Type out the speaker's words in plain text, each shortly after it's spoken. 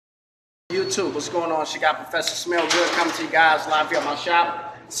YouTube, what's going on? She got Professor Smell Good coming to you guys live here at my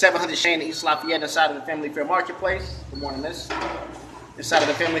shop, 700 Shane East Lafayette, inside of the Family Fair Marketplace. Good morning, miss. Inside of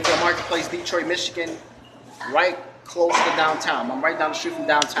the Family Fair Marketplace, Detroit, Michigan, right close to downtown. I'm right down the street from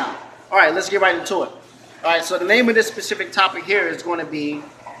downtown. All right, let's get right into it. All right, so the name of this specific topic here is going to be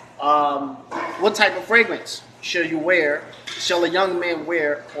what type of fragrance shall a young man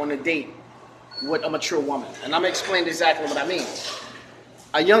wear on a date with a mature woman? And I'm going to explain exactly what I mean.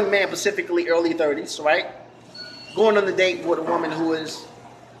 A young man, specifically early 30s, right? Going on a date with a woman who is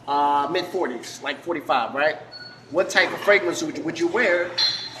mid-40s, like 45, right? What type of fragrance would you wear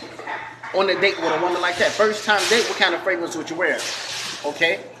on a date with a woman like that? First time date, what kind of fragrance would you wear?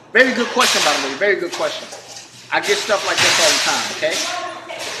 Okay? Very good question, by the way. Very good question. I get stuff like this all the time, okay?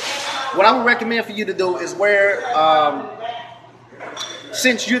 What I would recommend for you to do is wear,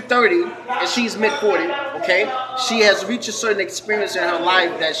 since you're 30 and she's mid-40, okay, she has reached a certain experience in her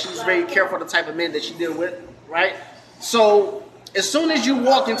life that she's very careful the type of men that she deal with, right? So as soon as you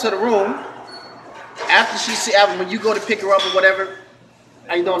walk into the room, when you go to pick her up or whatever,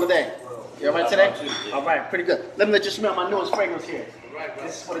 how you doing today? You all right today? All right, pretty good. Let me let you smell my newest fragrance here.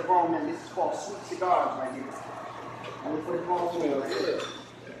 This is for the grown men. This is called Sweet Cigars right here. Only for the grown men.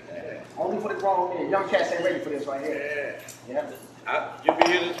 Only for the grown men. Young cats ain't ready for this right here. Yeah. You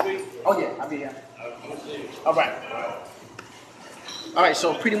be here this week? Oh yeah, I'll be here. All right. All right,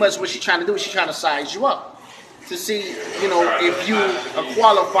 so pretty much what she's trying to do is she's trying to size you up to see, you know, if you are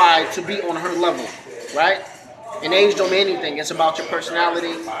qualified to be on her level, right? And age don't mean anything. It's about your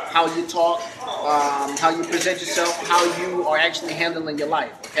personality, how you talk, how you present yourself, how you are actually handling your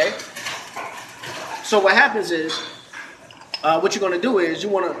life, okay? So what happens is, what you're going to do is you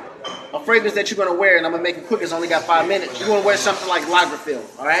want a fragrance that you're going to wear, and I'm going to make it quick, it's only got 5 minutes. You're going to wear something like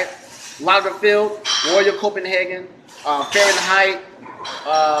Lagerfeld, all right? Lagerfeld, Royal Copenhagen, Fahrenheit.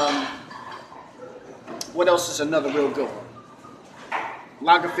 What else is another real good one?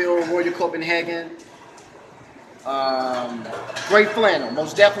 Lagerfeld, Royal Copenhagen. Gray flannel,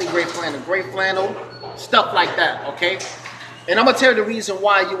 most definitely gray flannel, stuff like that, okay? And I'm going to tell you the reason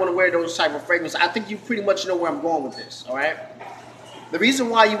why you want to wear those type of fragrances. I think you pretty much know where I'm going with this, all right? The reason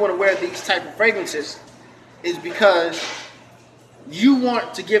why you want to wear these type of fragrances is because you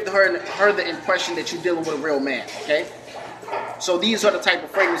want to give her the impression that you're dealing with a real man, okay? So these are the type of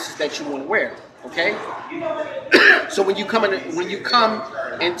fragrances that you want to wear, okay? So when you come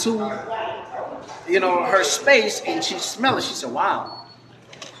into, you know, her space and she smells it, she said, wow.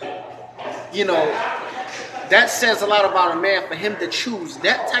 You know, that says a lot about a man for him to choose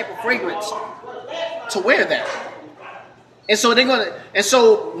that type of fragrance to wear that. And so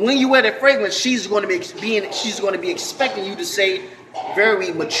when you wear that fragrance, she's going to be expecting you to say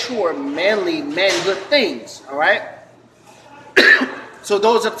very mature, manly, manhood things, all right? So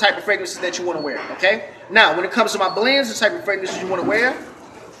those are the type of fragrances that you want to wear, okay? Now, when it comes to my blends, the type of fragrances you want to wear,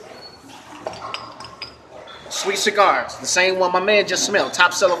 Sweet Cigars, the same one my man just smelled,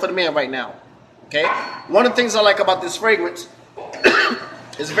 top seller for the man right now, okay? One of the things I like about this fragrance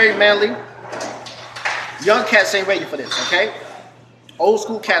is very manly. Young cats ain't ready for this, okay? Old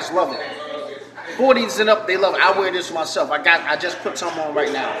school cats love it. 40s and up, they love it. I wear this for myself. I just put some on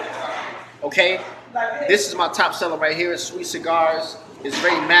right now, okay? This is my top seller right here. It's Sweet Cigars. It's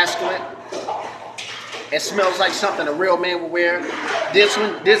very masculine. It smells like something a real man would wear. This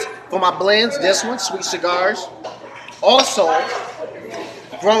for my blends, this one, Sweet Cigars. Also,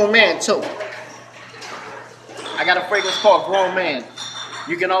 Grown Man too. I got a fragrance called Grown Man.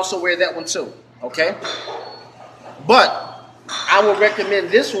 You can also wear that one too, okay? But I would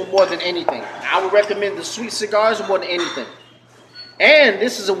recommend this one more than anything. I would recommend the Sweet Cigars more than anything. And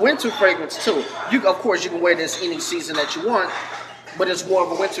this is a winter fragrance too. Of course, you can wear this any season that you want, but it's more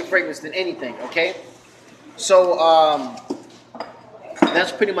of a winter fragrance than anything, okay? So,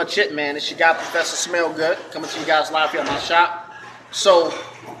 that's pretty much it, man. It's your guy, Professor Smell Good, coming to you guys live here at my shop. So,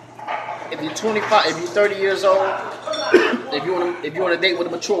 if you're 25, if you're 30 years old, if you want to date with a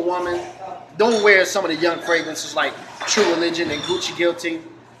mature woman, don't wear some of the young fragrances like True Religion and Gucci Guilty,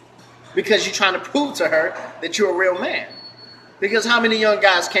 because you're trying to prove to her that you're a real man. Because how many young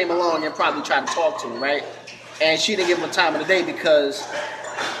guys came along and probably tried to talk to her, right? And she didn't give them the time of the day because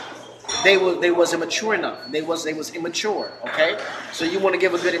they wasn't mature enough. They was immature, okay? So you want to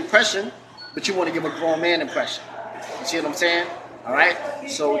give a good impression, but you want to give a grown man impression. You see what I'm saying? All right?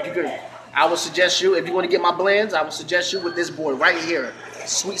 So I would suggest you, if you want to get my blends, I would suggest you with this boy right here,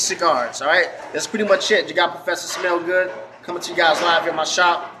 Sweet Cigars, all right? That's pretty much it. You got Professor Smell Good coming to you guys live here at my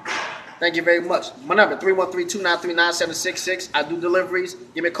shop. Thank you very much. My number, 313-293-9766. I do deliveries.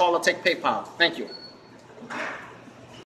 Give me a call or take PayPal. Thank you.